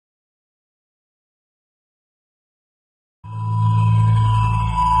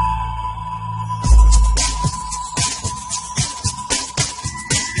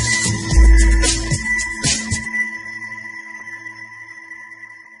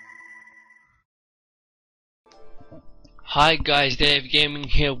Hi guys, Dave Gaming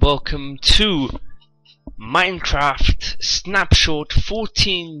here. Welcome to Minecraft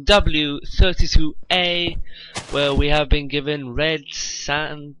Snapshot14w32a, where we have been given red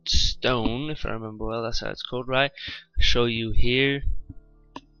sandstone, if I remember well, that's how it's called, right? I'll show you here.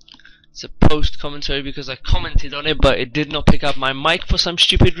 It's a post commentary because I commented on it, but it did not pick up my mic for some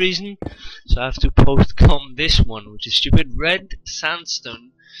stupid reason, so I have to post this one, which is stupid. Red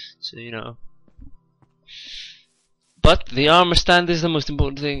sandstone, so you know. But the armor stand is the most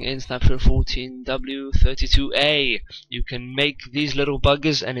important thing in Snapshot14w32a. You can make these little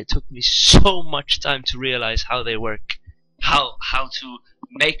buggers, and it took me so much time to realize how they work, how to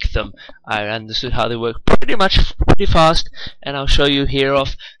make them. I understood how they work pretty fast, and I'll show you here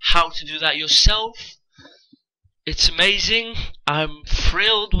of how to do that yourself. It's amazing. I'm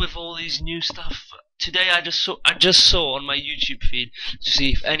thrilled with all these new stuff. Today I just saw on my YouTube feed to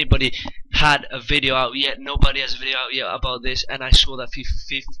see if anybody had a video out yet. Nobody has a video out yet about this, and I saw that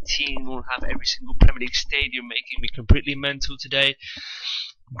FIFA 15 will have every single Premier League stadium, making me completely mental today.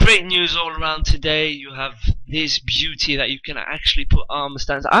 Great news all around today. You have this beauty that you can actually put armor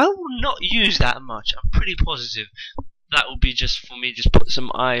stands. I will not use that much. I'm pretty positive that will be just for me. Just put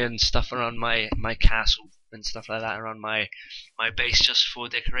some iron stuff around my castle and stuff like that around my base, just for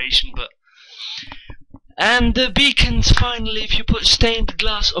decoration. And the beacons, finally, if you put stained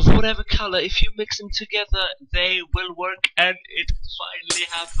glass of whatever color, if you mix them together, they will work, and it finally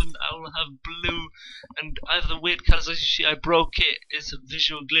happened. I will have blue and other weird colors. As you see, I broke it. It's a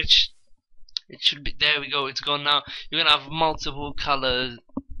visual glitch. It should be, there we go, it's gone now. You're gonna have multiple color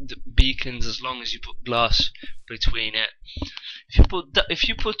beacons as long as you put glass between it. If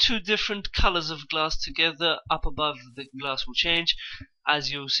you put two different colors of glass together, up above the glass will change.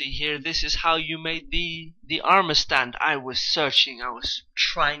 As you'll see here, this is how you made the armor stand. I was searching, I was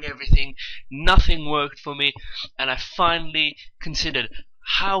trying everything, nothing worked for me, and I finally considered,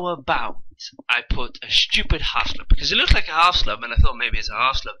 how about I put a stupid half slab, because it looked like a half slab, and I thought maybe it's a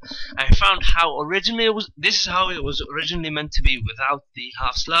half slab. I found how originally it was. This is how it was originally meant to be without the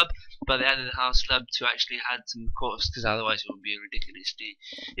half slab, but they added the half slab to actually add some cost, because otherwise it would be ridiculously.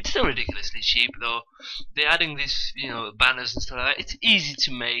 It's still ridiculously cheap though. They're adding these, you know, banners and stuff like that. It's easy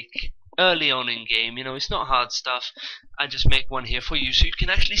to make early on in game. You know, it's not hard stuff. I just make one here for you, so you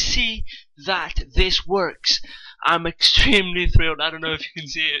can actually see that this works. I'm extremely thrilled. I don't know if you can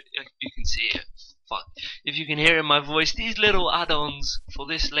see it. You can see it. Fuck. If you can hear in my voice, these little add-ons for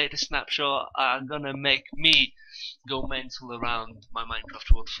this latest snapshot are gonna make me go mental around my Minecraft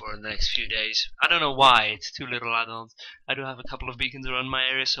world for the next few days. I don't know why. It's two little add-ons. I do have a couple of beacons around my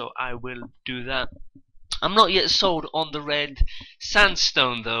area, so I will do that. I'm not yet sold on the red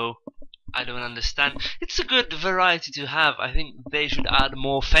sandstone though. I don't understand. It's a good variety to have. I think they should add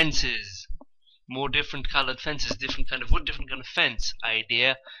more fences. More different colored fences, different kind of wood, different kind of fence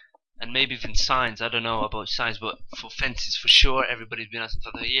idea, and maybe even signs. I don't know about signs, but for fences for sure. Everybody's been asking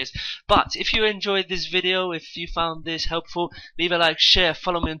for 30 years. But if you enjoyed this video, if you found this helpful, leave a like, share,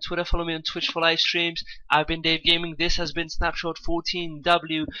 follow me on Twitter, follow me on Twitch for live streams. I've been Dave Gaming. This has been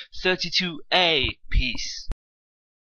Snapshot14w32a. Peace.